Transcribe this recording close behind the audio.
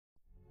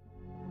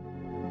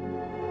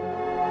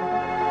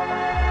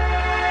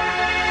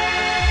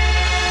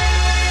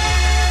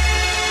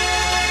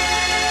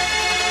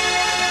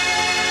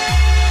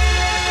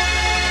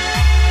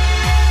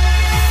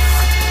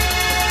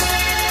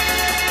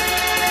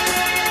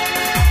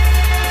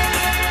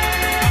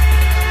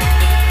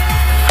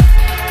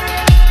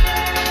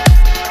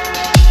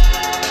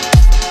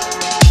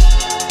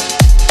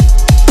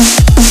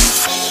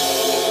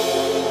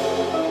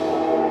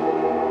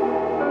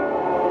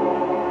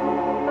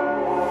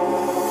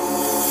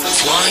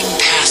Flying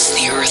past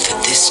the Earth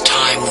at this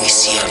time, we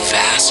see a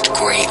vast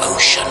gray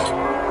ocean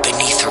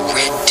beneath a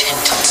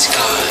red-tinted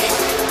sky,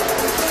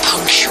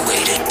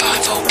 punctuated by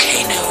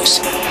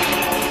volcanoes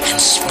and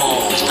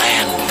small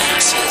land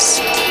masses.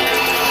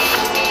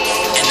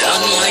 And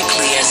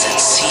unlikely as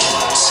it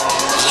seems,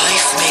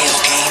 life may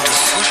have gained a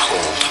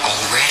foothold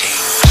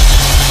already.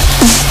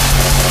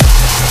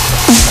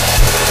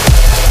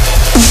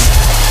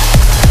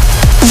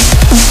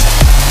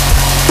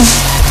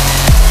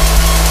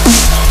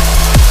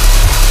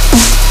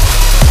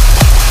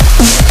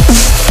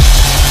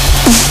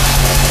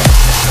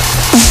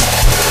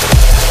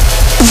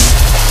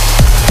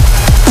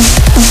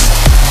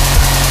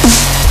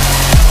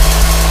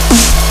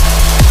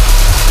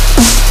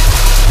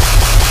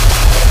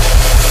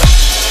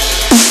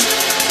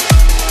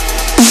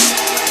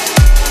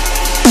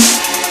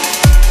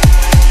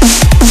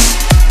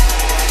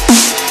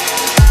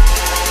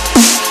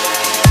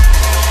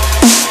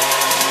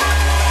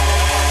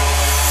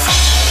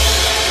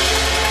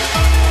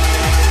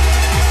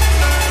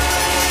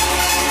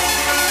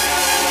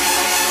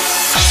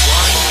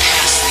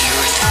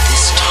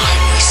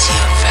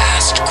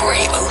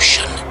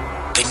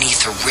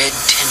 Beneath a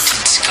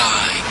red-tinted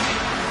sky,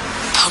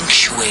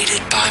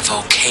 punctuated by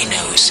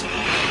volcanoes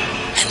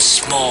and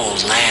small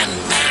land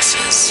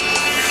masses.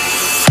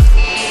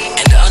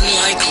 And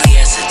unlikely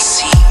as it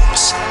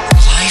seems,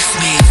 life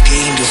may have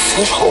gained a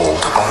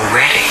foothold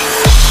already.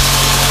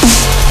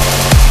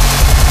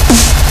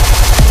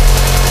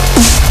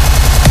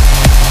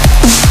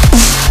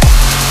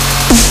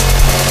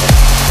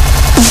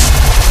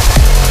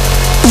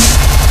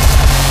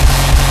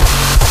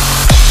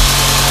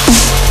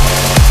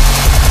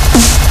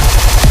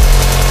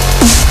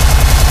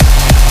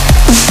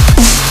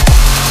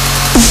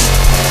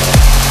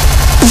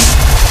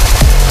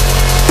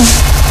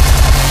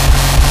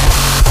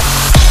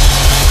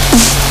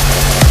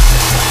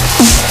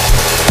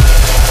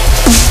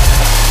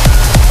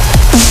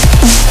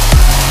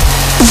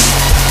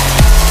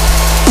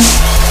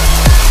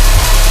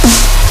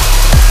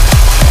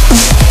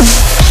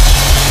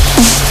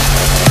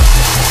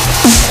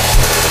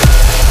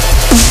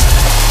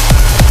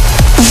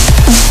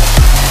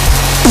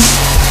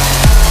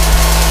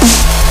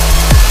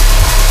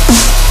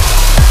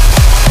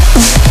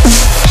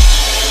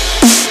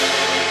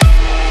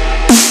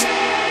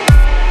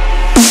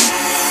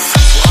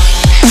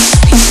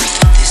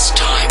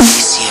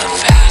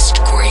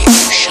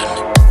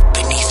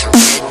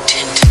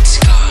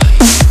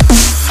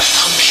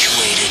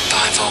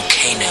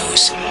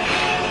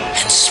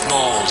 And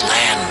small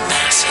land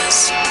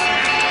masses.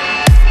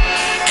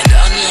 And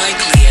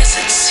unlikely as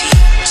it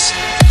seems,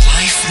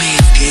 life may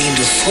have gained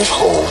a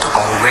foothold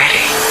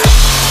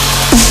already.